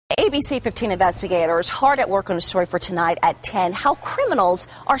ABC 15 investigators hard at work on a story for tonight at 10, how criminals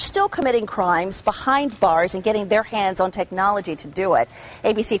are still committing crimes behind bars and getting their hands on technology to do it.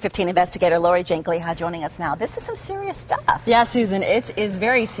 ABC 15 investigator Lori Jane Gliha joining us now. This is some serious stuff. Yeah, Susan, it is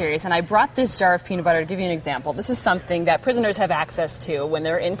very serious, and I brought this jar of peanut butter to give you an example. This is something that prisoners have access to when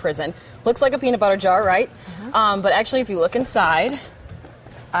they're in prison. Looks like a peanut butter jar, right? But actually, if you look inside,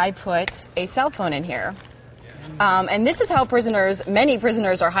 I put a cell phone in here. And this is how many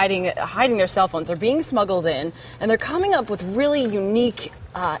prisoners are hiding their cell phones. They're being smuggled in, and they're coming up with really unique,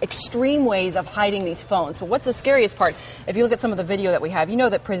 extreme ways of hiding these phones. But what's the scariest part? If you look at some of the video that we have, you know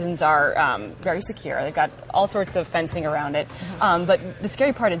that prisons are very secure. They've got all sorts of fencing around it. But the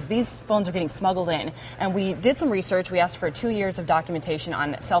scary part is these phones are getting smuggled in. And we did some research. We asked for 2 years of documentation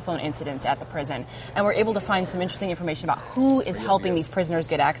on cell phone incidents at the prison. And we're able to find some interesting information about who is helping these prisoners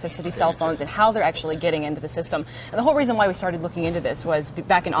get access to these cell phones and how they're actually getting into the system. And the whole reason why we started looking into this was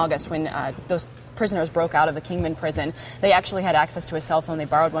back in August when those prisoners broke out of the Kingman prison. They actually had access to a cell phone. They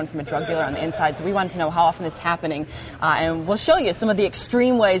borrowed one from a drug dealer on the inside. So we wanted to know how often this is happening. And we'll show you some of the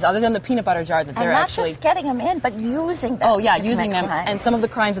extreme ways, other than the peanut butter jar, that they're actually... And not just getting them in, but using them. Oh, yeah, using them. Crimes. And some of the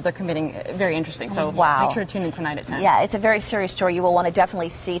crimes that they're committing, very interesting. So make sure to tune in tonight at 10. Yeah, it's a very serious story you will want to definitely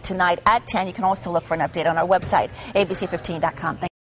see tonight at 10. You can also look for an update on our website, abc15.com.